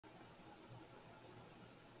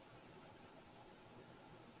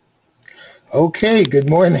Okay, good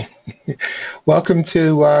morning. Welcome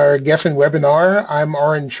to our Geffen webinar. I'm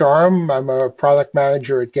Orrin. I'm a product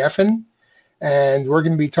manager at Geffen, and we're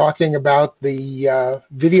going to be talking about the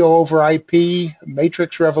video over IP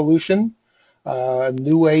matrix revolution, a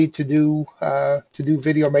new way to do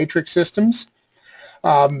video matrix systems,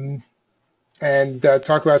 um, and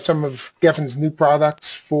talk about some of Geffen's new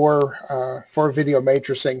products for video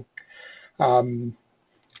matrixing.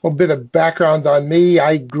 A little bit of background on me.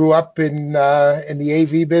 I grew up in the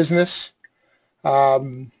AV business.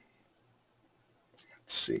 Um,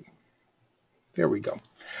 let's see. There we go.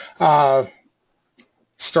 Uh,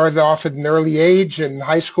 Started off at an early age. In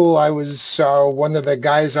high school, I was one of the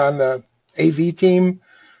guys on the AV team,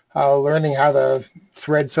 learning how to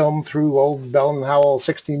thread film through old Bell and Howell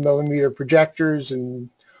 16 millimeter projectors and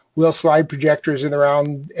wheel slide projectors in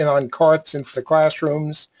on carts into the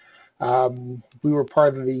classrooms. We were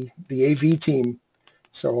part of the AV team.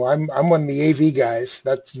 So I'm one of the AV guys.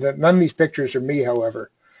 None of these pictures are me, however.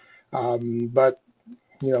 But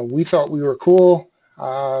we thought we were cool.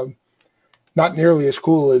 Not nearly as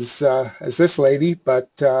cool as this lady, but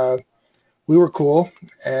we were cool.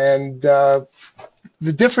 And the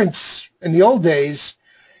difference in the old days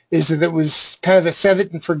is that it was kind of a set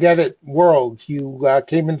it and forget it world. You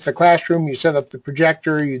came into the classroom, you set up the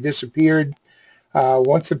projector, you disappeared.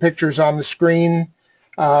 Once the picture's on the screen,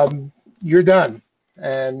 you're done.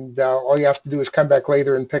 And all you have to do is come back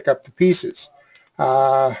later and pick up the pieces.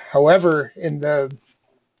 However, in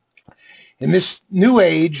this new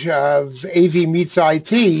age of AV meets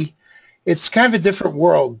IT, it's kind of a different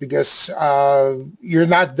world because you're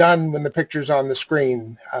not done when the picture's on the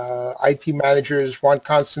screen. IT managers want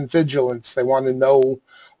constant vigilance. They want to know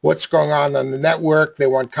what's going on the network. They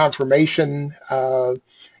want confirmation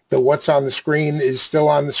that what's on the screen is still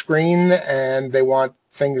on the screen, and they want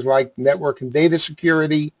things like network and data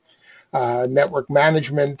security, network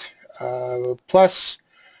management. Plus,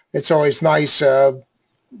 it's always nice to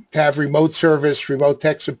have remote service, remote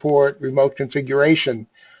tech support, remote configuration.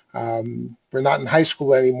 We're not in high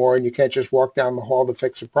school anymore, and you can't just walk down the hall to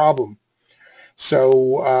fix a problem.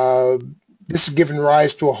 So this has given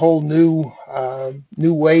rise to a whole new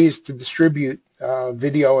ways to distribute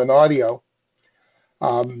video and audio.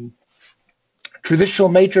 Traditional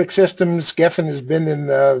matrix systems, Geffen has been in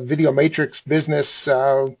the video matrix business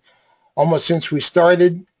almost since we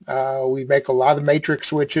started. We make a lot of matrix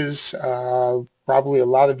switches. Probably a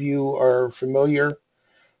lot of you are familiar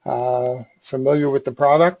with the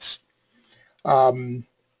products.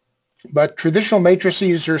 But traditional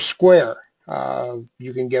matrices are square.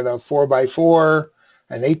 You can get a 4x4,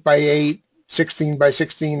 an 8x8,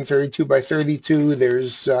 16x16, 32x32.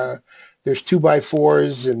 There's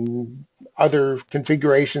 2x4s and other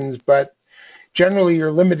configurations, but generally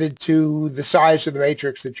you're limited to the size of the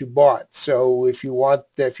matrix that you bought. So if you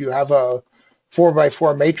have a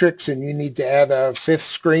 4x4 matrix and you need to add a fifth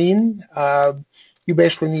screen, you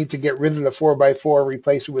basically need to get rid of the 4x4,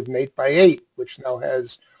 replace it with an 8x8, which now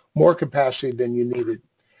has more capacity than you needed.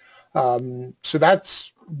 So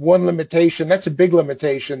that's one limitation. That's a big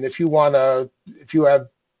limitation. If you have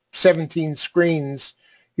 17 screens,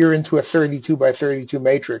 you're into a 32x32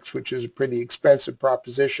 matrix, which is a pretty expensive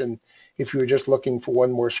proposition if you were just looking for one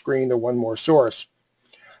more screen or one more source.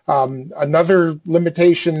 Another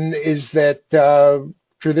limitation is that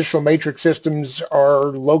traditional matrix systems are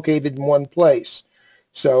located in one place.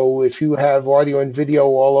 So if you have audio and video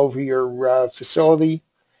all over your facility,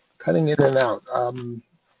 cutting in and out.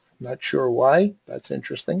 Not sure why. That's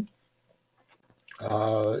interesting.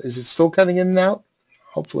 Is it still cutting in and out?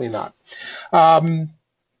 Hopefully not.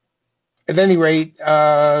 At any rate,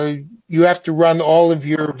 you have to run all of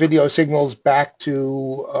your video signals back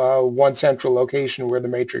to one central location where the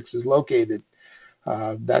matrix is located.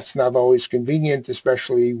 That's not always convenient,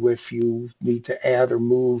 especially if you need to add or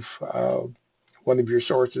move one of your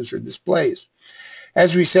sources or displays.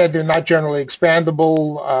 As we said, they're not generally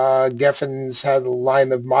expandable. Geffen's had a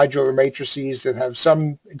line of modular matrices that have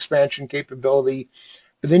some expansion capability,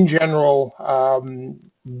 but in general,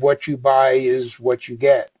 what you buy is what you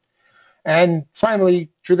get. And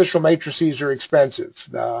finally, traditional matrices are expensive.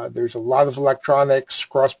 There's a lot of electronics,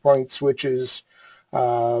 cross-point switches.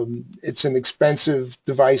 It's an expensive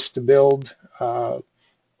device to build.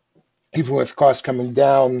 Even with costs coming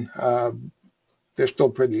down, they're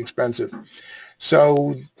still pretty expensive.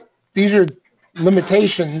 So these are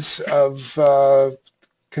limitations of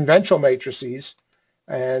conventional matrices.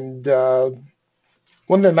 And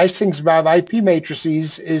one of the nice things about IP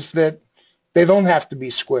matrices is that they don't have to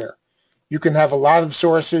be square. You can have a lot of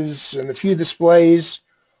sources and a few displays,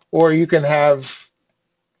 or you can have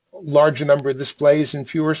a larger number of displays and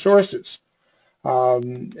fewer sources.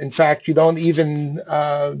 In fact, you don't even,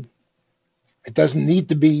 it doesn't need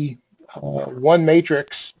to be one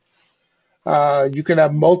matrix. You can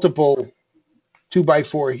have multiple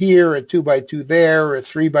 2x4 here, a 2x2 there, a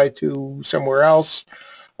 3x2 somewhere else.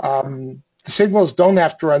 The signals don't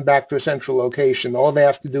have to run back to a central location. All they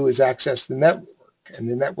have to do is access the network, and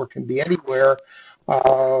the network can be anywhere.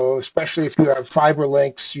 Especially if you have fiber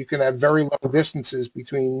links, you can have very long distances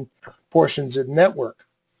between portions of the network.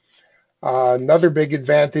 Another big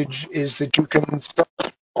advantage is that you can start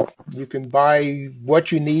small. You can buy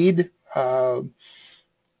what you need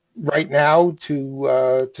right now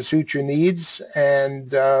to suit your needs,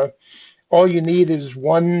 and all you need is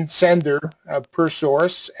one sender per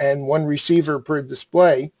source and one receiver per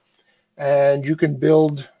display, and you can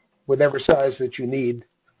build whatever size that you need.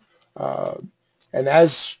 And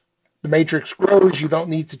as the matrix grows, you don't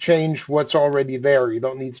need to change what's already there. You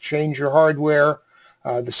don't need to change your hardware.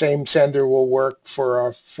 The same sender will work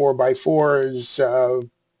for 4x4s,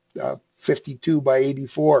 52 by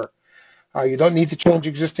 84. You don't need to change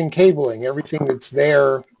existing cabling. Everything that's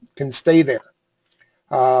there can stay there.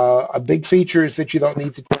 A big feature is that you don't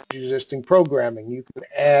need to change existing programming. You can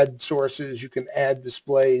add sources, you can add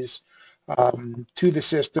displays to the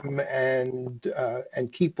system, and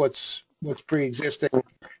keep what's pre-existing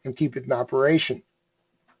and keep it in operation.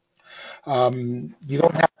 You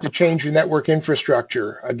don't have to change your network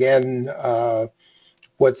infrastructure. Again,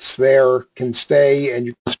 what's there can stay, and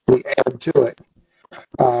you can simply add to it.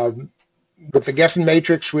 With the Geffen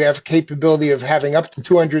matrix, we have a capability of having up to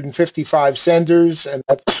 255 senders, and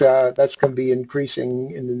that's going to be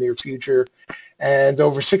increasing in the near future, and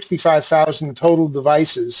over 65,000 total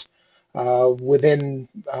devices within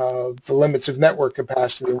the limits of network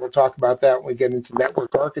capacity, and we'll talk about that when we get into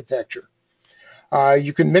network architecture.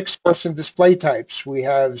 You can mix source and display types. We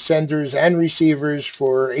have senders and receivers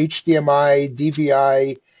for HDMI,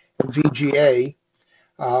 DVI, and VGA.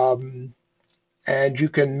 And you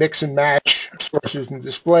can mix and match sources and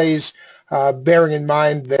displays, bearing in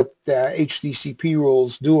mind that HDCP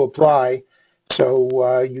rules do apply.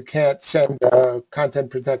 So you can't send a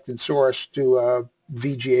content-protected source to a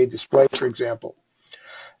VGA display, for example.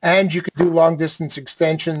 And you can do long-distance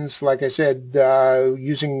extensions. Like I said,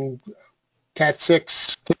 using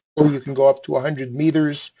Cat6 cable, you can go up to 100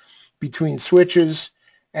 meters between switches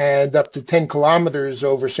and up to 10 kilometers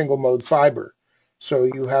over single-mode fiber. So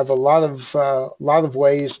you have a lot of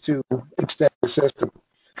ways to extend the system.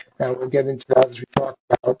 Now we'll get into that as we talk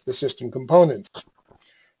about the system components.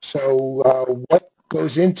 So what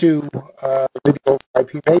goes into video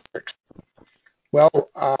IP matrix?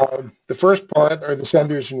 Well, the first part are the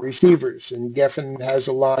senders and receivers, and Geffen has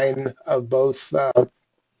a line of both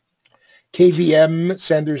KVM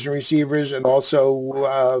senders and receivers, and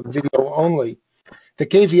also video only. The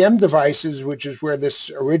KVM devices, which is where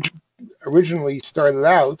this originally started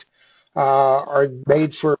out, are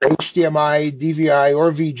made for HDMI, DVI,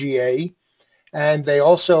 or VGA, and they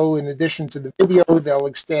also, in addition to the video, they'll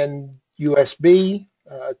extend USB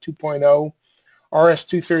 2.0,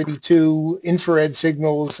 RS-232, infrared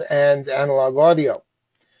signals, and analog audio.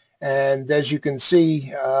 And as you can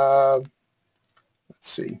see, let's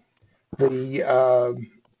see, the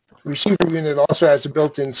receiver unit also has a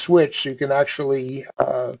built-in switch, so you can actually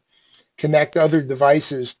connect other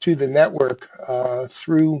devices to the network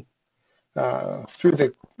through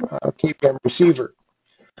the KVM receiver.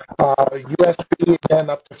 USB, again,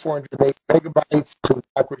 up to 408 megabytes to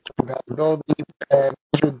backwards compatibility, and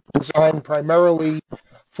these are designed primarily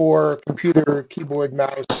for computer, keyboard,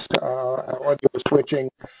 mouse, audio switching,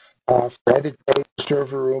 for edit bays,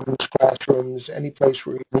 server rooms, classrooms, any place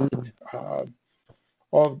where you need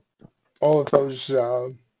all of those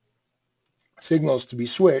signals to be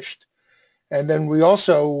switched. And then we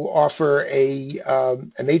also offer an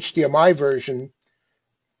HDMI version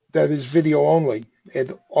that is video only.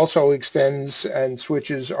 It also extends and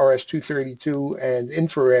switches RS-232 and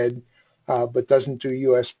infrared, but doesn't do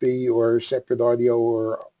USB or separate audio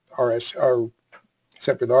or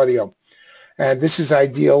separate audio. And this is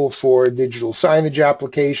ideal for digital signage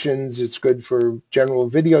applications. It's good for general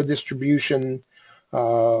video distribution,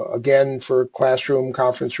 again, for classroom,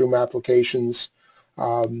 conference room applications.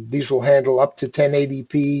 These will handle up to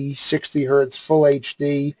 1080p, 60 hertz, full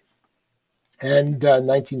HD, and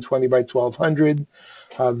 1920 by 1200.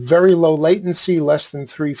 Very low latency, less than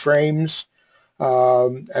 3 frames,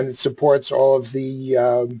 and it supports all of the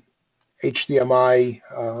HDMI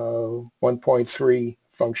 1.3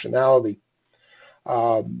 functionality.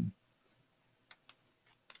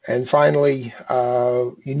 And finally,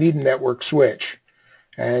 you need a network switch.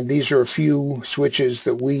 And these are a few switches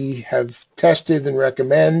that we have tested and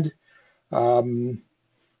recommend. The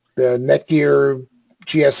Netgear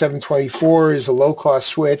GS724 is a low-cost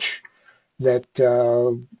switch that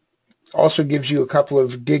also gives you a couple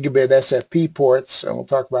of gigabit SFP ports, and we'll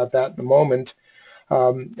talk about that in a moment.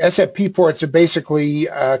 SFP ports are basically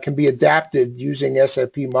can be adapted using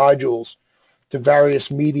SFP modules to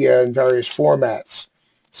various media and various formats.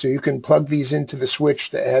 So you can plug these into the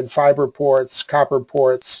switch to add fiber ports, copper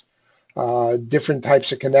ports, different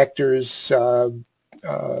types of connectors,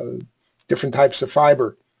 different types of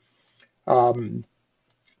fiber.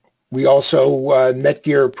 We also,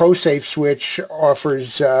 Netgear ProSafe switch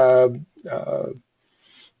offers 10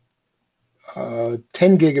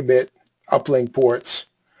 gigabit uplink ports.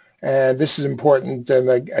 And this is important, and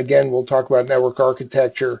again, we'll talk about network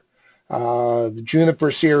architecture. The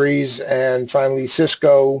Juniper series, and finally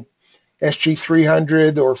Cisco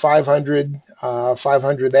SG300 or 500,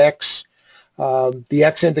 500X. The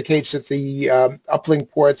X indicates that the uplink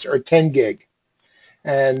ports are 10 gig.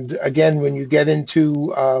 And again, when you get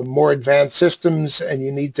into more advanced systems and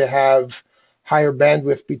you need to have higher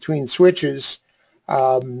bandwidth between switches,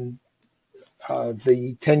 the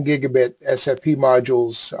 10 gigabit SFP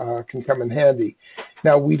modules can come in handy.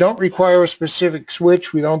 Now, we don't require a specific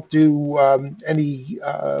switch. We don't do any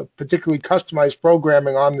particularly customized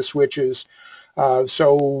programming on the switches.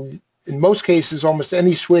 So in most cases, almost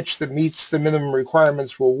any switch that meets the minimum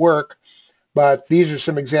requirements will work. But these are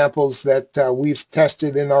some examples that we've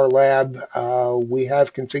tested in our lab. We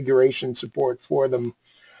have configuration support for them.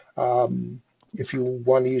 If you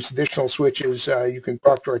want to use additional switches, you can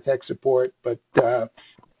talk to our tech support, but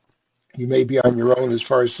you may be on your own as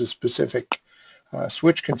far as the specific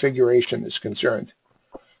switch configuration is concerned.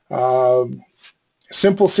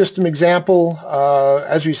 Simple system example,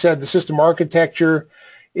 as we said, the system architecture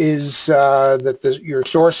is that your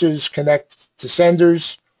sources connect to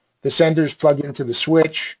senders. The senders plug into the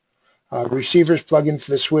switch. Receivers plug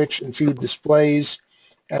into the switch and feed displays,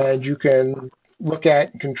 and you can look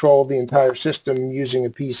at and control the entire system using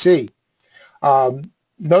a PC.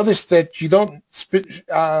 Notice that you don't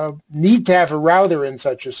need to have a router in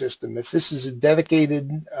such a system. If this is a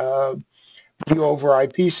dedicated video over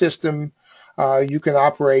IP system, you can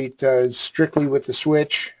operate strictly with the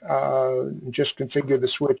switch, and just configure the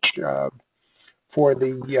switch for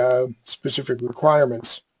the specific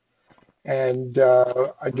requirements. And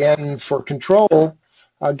again, for control,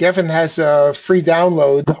 Geffen has a free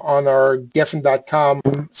download on our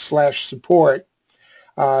geffen.com/support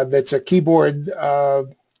that's a keyboard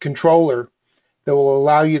controller that will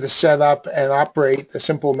allow you to set up and operate a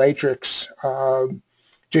simple matrix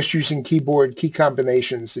just using keyboard key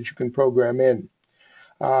combinations that you can program in.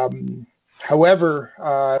 However,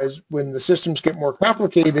 when the systems get more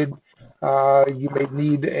complicated, you may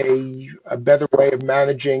need a better way of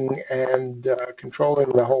managing and controlling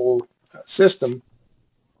the whole system.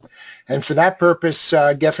 And for that purpose,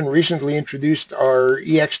 Geffen recently introduced our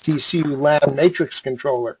ext-hdkvm-lan matrix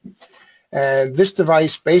controller. And this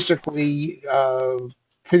device basically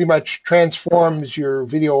pretty much transforms your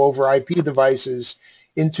video over IP devices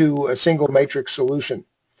into a single matrix solution.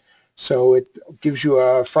 So it gives you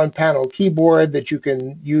a front panel keyboard that you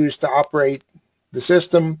can use to operate the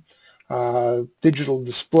system, digital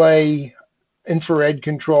display, infrared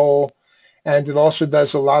control, and it also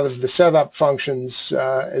does a lot of the setup functions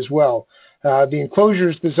as well. The enclosure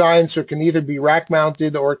is designed so it can either be rack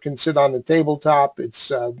mounted or it can sit on the tabletop. It's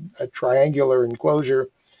a triangular enclosure,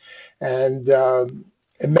 and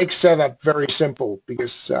it makes setup very simple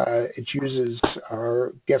because it uses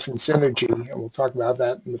our Geffen Synergy, and we'll talk about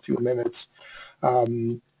that in a few minutes,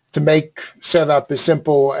 to make setup as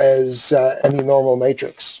simple as any normal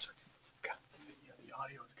matrix. The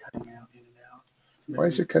audio is cutting out in and out. Why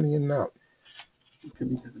is it cutting in and out? It could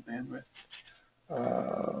be because of bandwidth.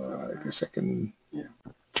 I guess I can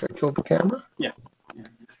try to kill the camera. Yeah.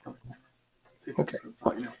 Just kill the camera. See if Okay.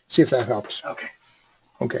 audio. See if that helps. Okay.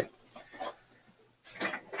 Okay.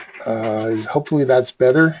 Hopefully that's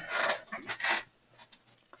better.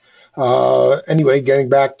 Anyway, getting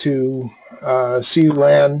back to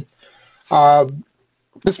CU-LAN,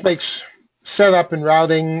 this makes setup and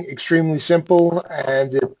routing extremely simple,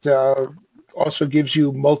 and it also gives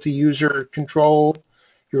you multi-user control.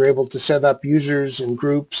 You're able to set up users and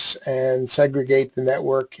groups and segregate the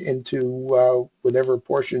network into whatever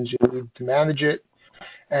portions you need to manage it.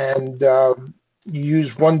 And you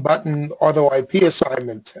use one button auto IP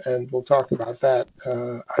assignment, and we'll talk about that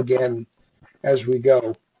again as we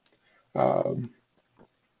go.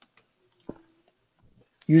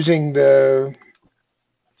 Using the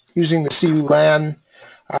CU-LAN,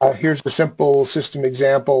 here's a simple system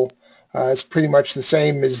example. It's pretty much the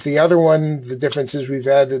same as the other one. The difference is we've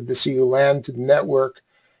added the CU-LAN to the network,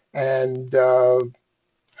 and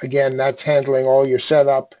again, that's handling all your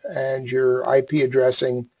setup and your IP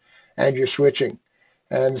addressing and your switching.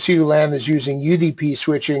 And the CU-LAN is using UDP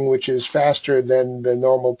switching, which is faster than the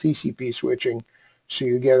normal TCP switching, so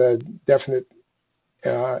you get a definite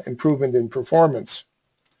improvement in performance.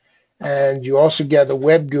 And you also get a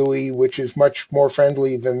web GUI, which is much more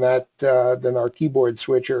friendly than that than our keyboard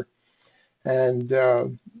switcher, and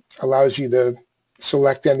allows you to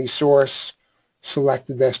select any source, select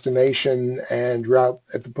the destination, and route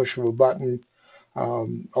at the push of a button.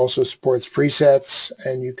 Also supports presets,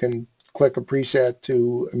 and you can click a preset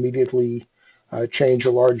to immediately change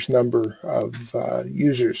a large number of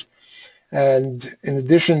users. And in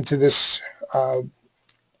addition to this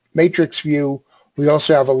matrix view, we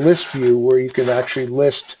also have a list view where you can actually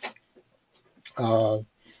list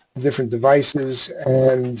different devices,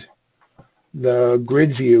 and the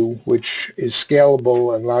grid view, which is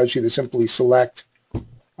scalable and allows you to simply select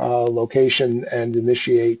location and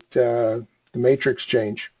initiate the matrix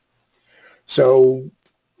change. So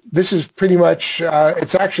this is pretty much,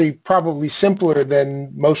 it's actually probably simpler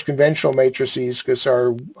than most conventional matrices, because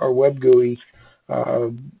our web GUI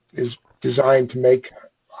is designed to make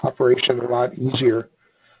operation a lot easier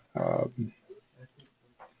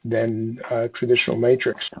than traditional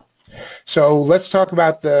matrix. So let's talk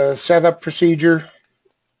about the setup procedure.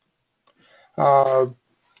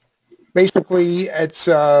 Basically, it's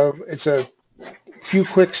a few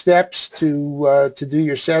quick steps to do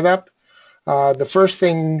your setup. The first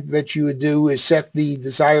thing that you would do is set the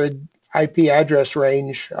desired IP address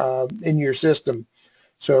range in your system.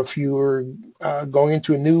 So if you were going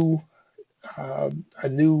into a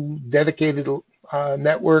new dedicated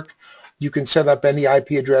network, you can set up any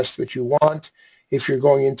IP address that you want. If you're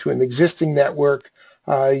going into an existing network,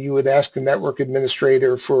 you would ask the network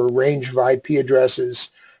administrator for a range of IP addresses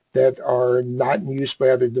that are not in use by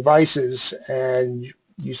other devices, and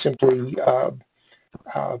you simply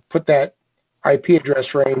put that IP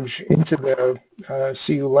address range into the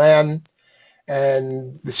CU-LAN,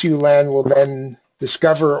 and the CU-LAN will then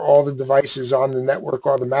discover all the devices on the network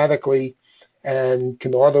automatically and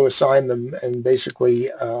can auto-assign them, and basically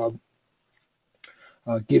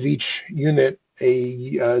give each unit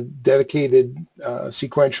a dedicated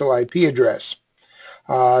sequential IP address.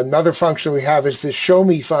 Another function we have is this show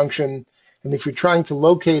me function, and if you're trying to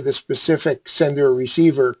locate a specific sender or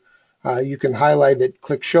receiver, you can highlight it,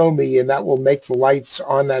 click show me, and that will make the lights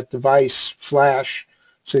on that device flash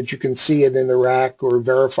so that you can see it in the rack or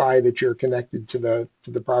verify that you're connected to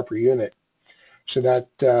the proper unit. So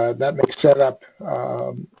that makes setup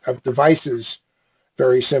of devices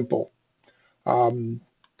very simple.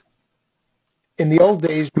 In the old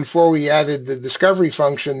days, before we added the discovery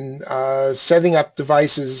function, setting up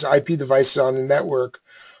devices, IP devices on the network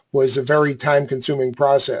was a very time-consuming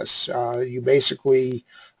process. You basically,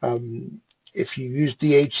 if you use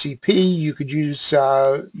DHCP,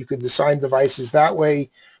 you could assign devices that way,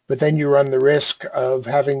 but then you run the risk of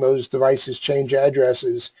having those devices change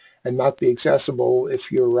addresses and not be accessible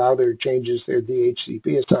if your router changes their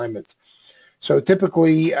DHCP assignment. So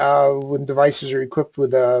typically, when devices are equipped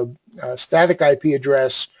with a static IP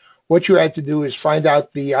address, what you had to do is find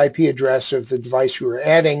out the IP address of the device you were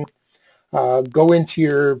adding, go into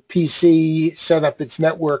your PC, set up its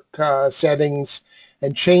network settings,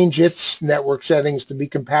 and change its network settings to be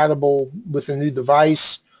compatible with the new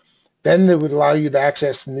device. Then it would allow you to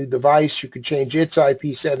access the new device. You could change its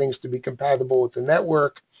IP settings to be compatible with the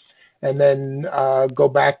network, and then go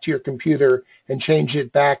back to your computer and change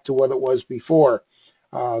it back to what it was before.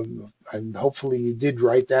 And hopefully you did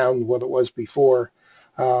write down what it was before.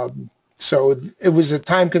 So it was a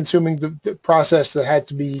time-consuming process that had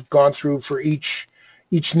to be gone through for each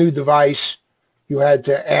new device. You had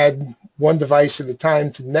to add one device at a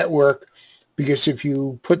time to the network, because if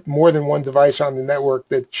you put more than one device on the network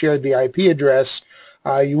that shared the IP address,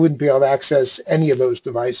 you wouldn't be able to access any of those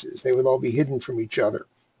devices. They would all be hidden from each other.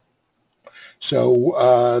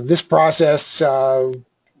 So this process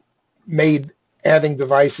made adding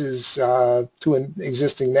devices to an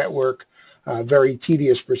existing network a very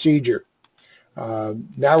tedious procedure.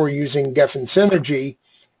 Now we're using Geffen Synergy,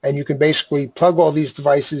 and you can basically plug all these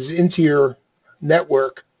devices into your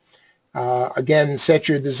network. Again, set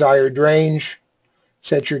your desired range,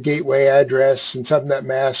 set your gateway address and subnet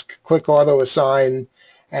mask, click auto assign,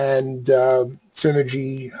 and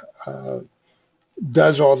Synergy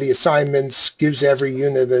does all the assignments, gives every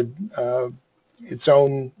unit its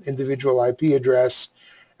own individual IP address,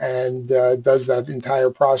 and does that entire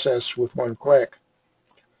process with one click.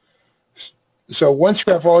 So once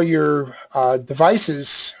you have all your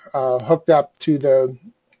devices hooked up to the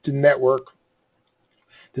network,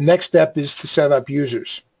 the next step is to set up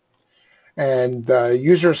users. And the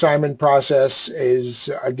user assignment process is,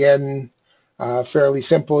 again, fairly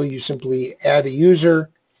simple. You simply add a user,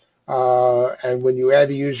 and when you add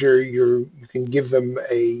a user, you can give them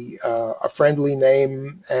a friendly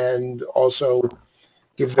name and also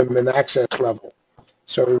give them an access level.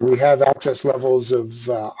 So we have access levels of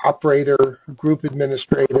operator, group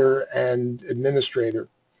administrator, and administrator.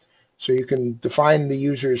 So you can define the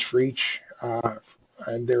users for each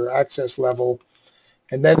and their access level.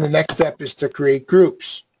 And then the next step is to create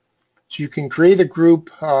groups. So you can create a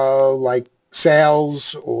group like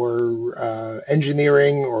sales or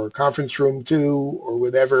engineering or conference room 2 or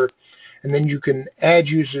whatever, and then you can add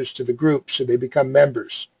users to the group so they become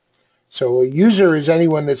members. So a user is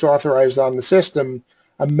anyone that's authorized on the system.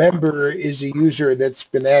 A member is a user that's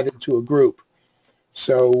been added to a group.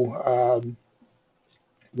 So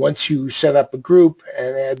once you set up a group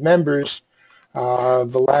and add members,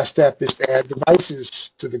 the last step is to add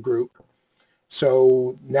devices to the group.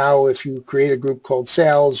 So now if you create a group called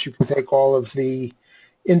sales, you can take all of the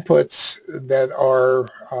inputs that are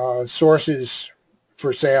sources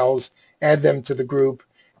for sales, add them to the group,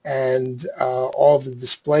 and all the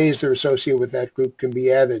displays that are associated with that group can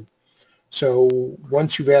be added. So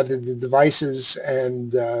once you've added the devices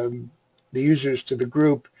and the users to the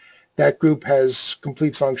group, that group has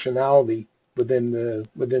complete functionality within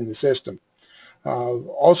the system.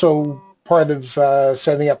 Also, part of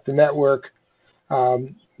setting up the network,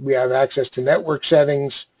 we have access to network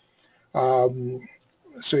settings.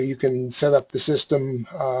 So you can set up the system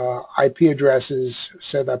IP addresses,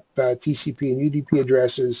 set up TCP and UDP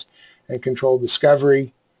addresses, and control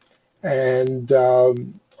discovery, and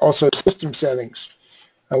also system settings.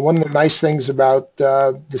 One of the nice things about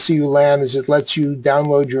the CU-LAN is it lets you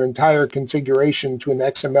download your entire configuration to an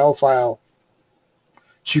XML file.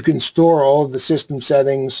 So you can store all of the system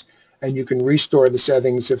settings, and you can restore the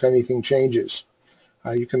settings if anything changes.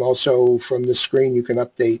 You can also, from this screen, you can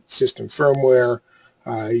update system firmware,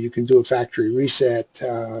 you can do a factory reset,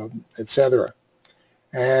 etc.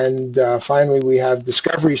 And finally, we have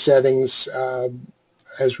discovery settings.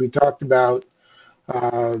 As we talked about,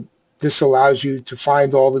 this allows you to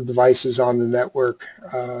find all the devices on the network,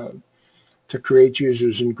 to create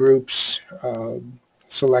users and groups,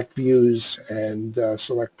 select views, and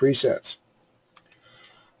select presets.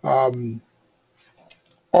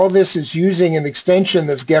 All this is using an extension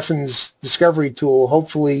of Geffin's discovery tool.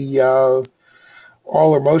 Hopefully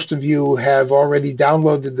all or most of you have already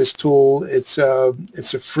downloaded this tool. It's a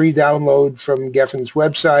free download from Geffin's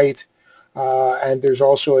website, and there's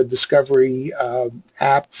also a discovery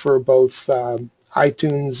app for both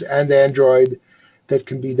iTunes and Android that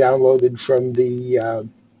can be downloaded from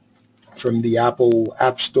the Apple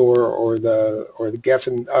App Store or the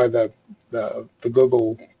Geffen or the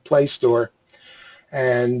Google Play Store.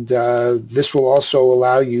 And this will also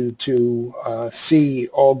allow you to see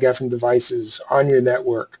all Geffen devices on your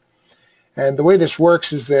network. And the way this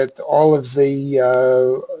works is that all of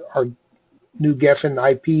our new Geffen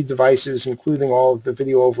IP devices, including all of the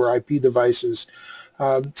video over IP devices,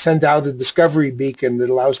 send out a discovery beacon that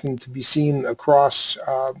allows them to be seen across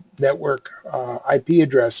network IP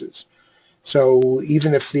addresses. So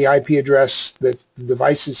even if the IP address that the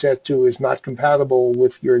device is set to is not compatible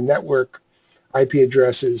with your network IP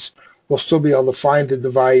addresses, we'll still be able to find the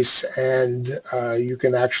device, and you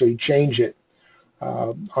can actually change it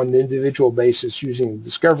on an individual basis using the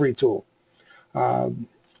discovery tool.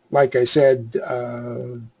 Like I said,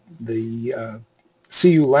 the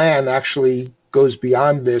CU-LAN actually goes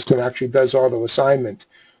beyond this and actually does auto assignment.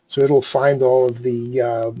 So it'll find all of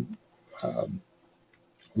the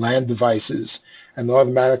LAN devices and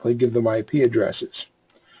automatically give them IP addresses.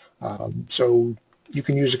 So you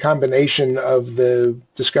can use a combination of the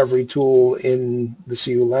discovery tool in the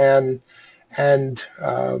CU-LAN and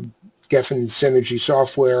Geffen Synergy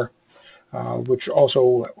software, which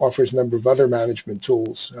also offers a number of other management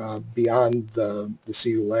tools beyond the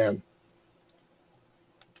CU-LAN.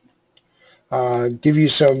 Give you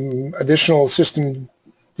some additional system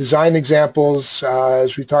design examples.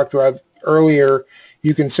 As we talked about earlier,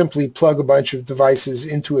 you can simply plug a bunch of devices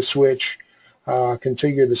into a switch,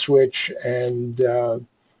 configure the switch, and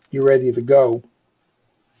you're ready to go.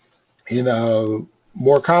 In a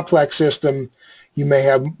more complex system, you may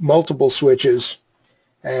have multiple switches,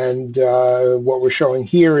 and what we're showing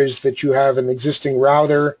here is that you have an existing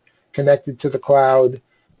router connected to the cloud,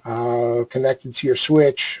 connected to your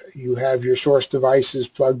switch. You have your source devices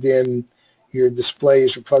plugged in, your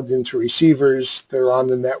displays are plugged into receivers, they're on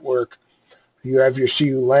the network, You have your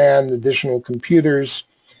CU-LAN, additional computers,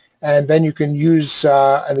 and then you can use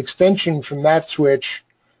an extension from that switch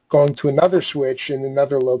going to another switch in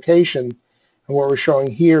another location. And what we're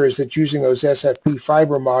showing here is that using those SFP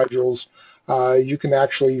fiber modules, you can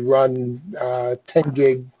actually run 10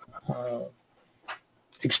 gig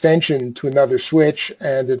extension to another switch,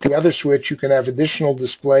 and at the other switch you can have additional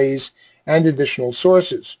displays and additional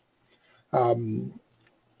sources.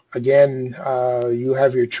 Again, you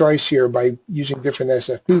have your choice here by using different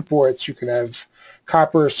SFP ports. You can have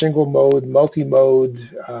copper, single mode, multi-mode,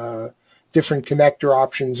 different connector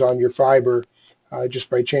options on your fiber just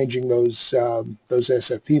by changing those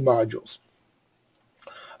SFP modules.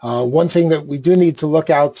 One thing that we do need to look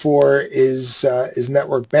out for is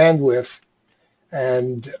network bandwidth.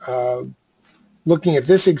 And looking at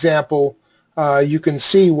this example, you can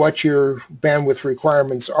see what your bandwidth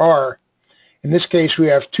requirements are. In this case, we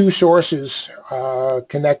have two sources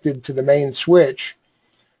connected to the main switch.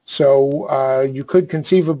 So you could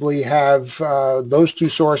conceivably have those two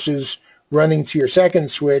sources running to your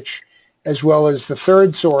second switch, as well as the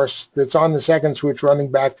third source that's on the second switch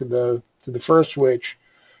running back to the first switch.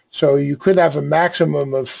 So you could have a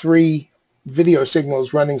maximum of 3 video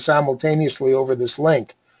signals running simultaneously over this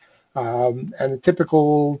link. And the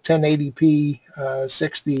typical 1080p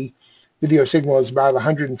 60 video signal is about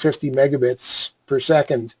 150 megabits per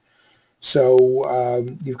second. So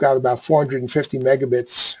you've got about 450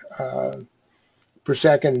 megabits per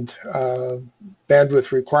second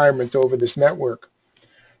bandwidth requirement over this network.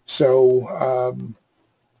 So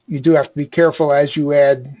you do have to be careful as you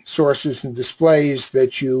add sources and displays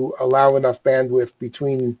that you allow enough bandwidth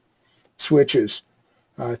between switches.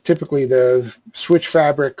 Typically the switch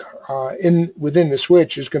fabric within the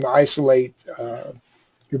switch is going to isolate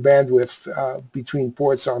your bandwidth between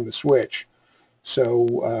ports on the switch.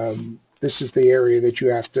 So this is the area that you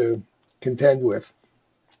have to contend with.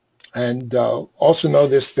 And also know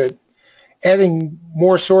this, that adding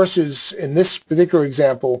more sources in this particular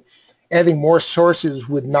example, adding more sources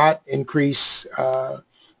would not increase the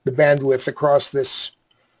bandwidth across this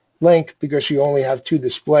link because you only have 2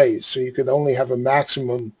 displays. So you could only have a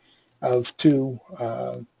maximum of two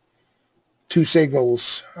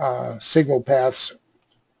signals, signal paths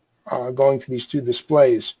going to these 2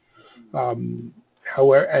 displays.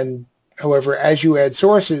 However, as you add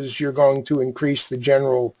sources, you're going to increase the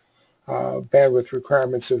general bandwidth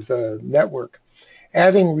requirements of the network.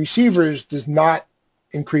 Adding receivers does not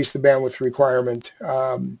increase the bandwidth requirement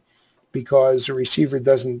because a receiver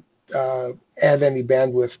doesn't add any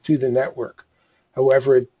bandwidth to the network.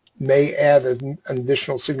 However, it may add an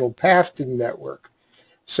additional signal path to the network.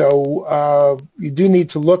 So you do need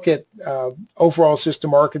to look at overall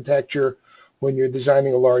system architecture when you're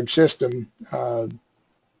designing a large system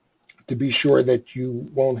to be sure that you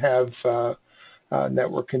won't have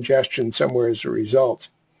network congestion somewhere as a result.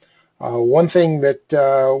 One thing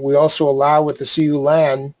that we also allow with the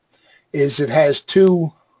CU-LAN is it has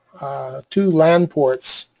two LAN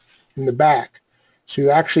ports in the back. So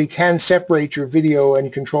you actually can separate your video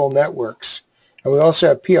and control networks. And we also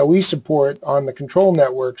have PoE support on the control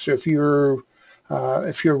network. So if your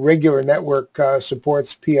regular network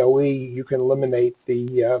supports PoE, you can eliminate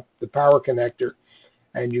the power connector,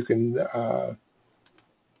 and you can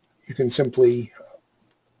simply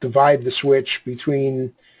divide the switch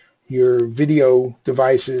between your video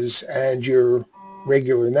devices and your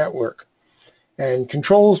regular network. And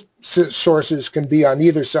control sources can be on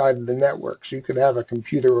either side of the network. So you could have a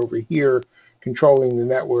computer over here controlling the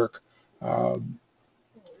network and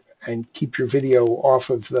keep your video off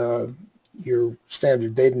of your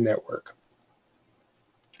standard data network.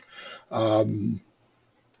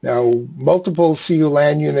 Now, multiple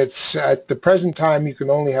CU-LAN units, at the present time you can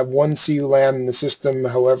only have one CU-LAN in the system.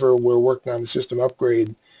 However, we're working on the system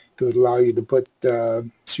upgrade that would allow you to put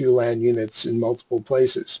CU-LAN units in multiple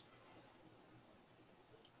places.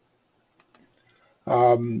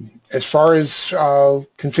 As far as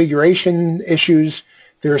configuration issues,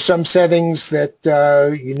 there are some settings that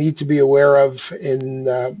you need to be aware of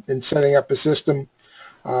in setting up a system.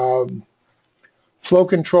 Flow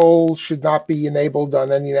control should not be enabled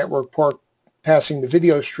on any network port passing the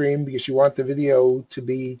video stream because you want the video to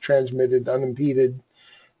be transmitted unimpeded.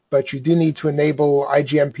 But you do need to enable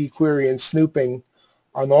IGMP query and snooping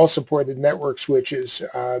on all supported network switches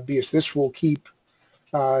because this will keep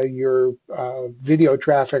your video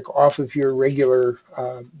traffic off of your regular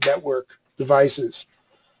network devices.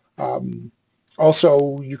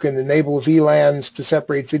 Also, you can enable VLANs to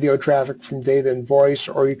separate video traffic from data and voice,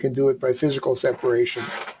 or you can do it by physical separation.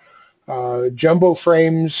 Jumbo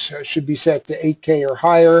frames should be set to 8K or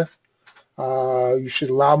higher. You should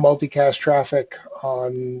allow multicast traffic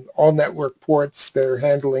on all network ports that are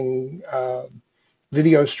handling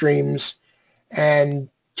video streams, and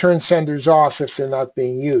turn senders off if they're not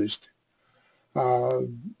being used.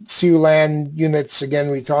 CU-LAN units, again,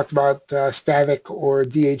 we talked about static or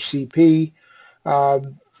DHCP.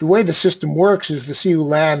 The way the system works is the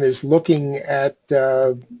CU-LAN is looking at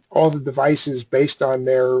all the devices based on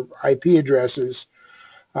their IP addresses,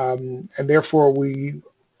 and therefore we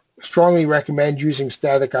strongly recommend using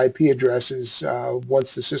static IP addresses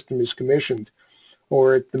once the system is commissioned,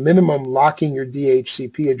 or at the minimum locking your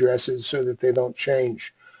DHCP addresses so that they don't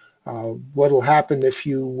change. What will happen if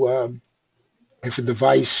a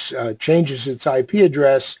device changes its IP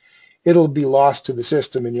address, it'll be lost to the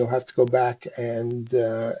system, and you'll have to go back and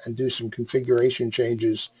do some configuration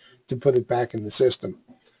changes to put it back in the system.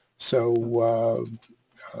 So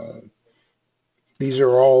these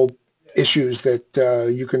are all issues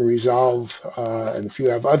that you can resolve, and if you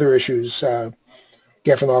have other issues,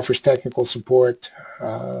 Geffen offers technical support.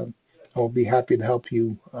 I'll be happy to help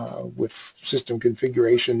you with system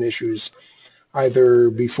configuration issues, either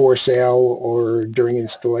before sale or during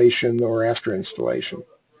installation or after installation.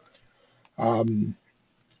 What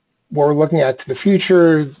we're looking at to the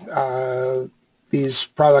future, these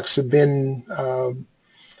products have been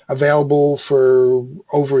available for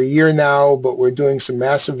over a year now, but we're doing some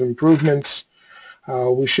massive improvements.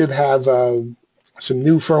 We should have some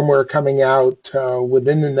new firmware coming out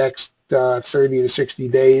within the next 30 to 60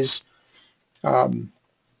 days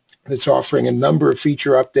that's offering a number of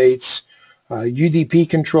feature updates. UDP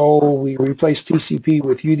control, we replaced TCP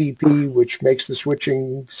with UDP, which makes the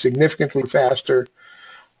switching significantly faster.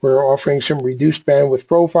 We're offering some reduced bandwidth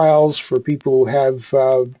profiles for people who have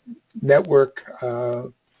network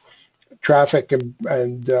traffic and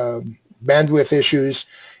bandwidth issues.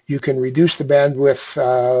 You can reduce the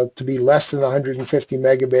bandwidth to be less than 150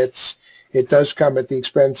 megabits. It does come at the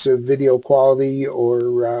expense of video quality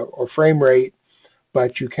or frame rate,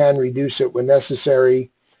 but you can reduce it when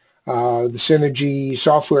necessary. The Synergy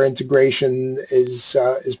software integration is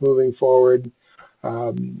moving forward.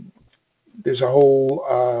 There's a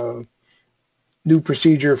whole new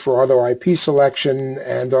procedure for auto IP selection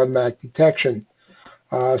and automatic detection.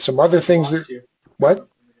 Some other things that, what?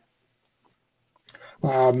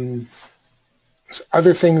 Other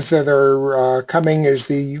things that are coming is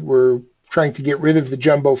we're trying to get rid of the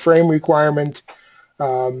jumbo frame requirement,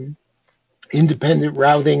 independent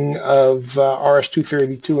routing of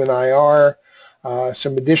RS-232 and IR,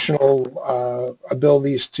 some additional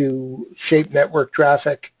abilities to shape network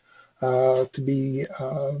traffic to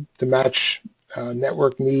match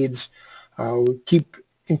network needs. We keep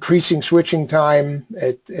increasing switching time.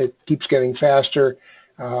 It keeps getting faster.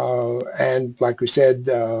 And like we said,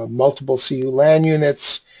 multiple CU-LAN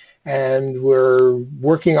units, and we're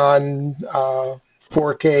working on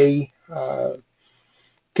 4K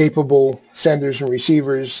capable senders and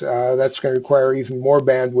receivers. That's going to require even more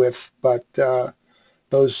bandwidth, but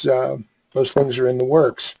those things are in the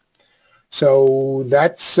works. So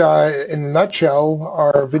that's, in a nutshell,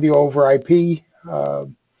 our video over IP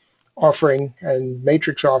offering and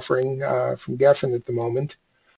matrix offering from Geffen at the moment.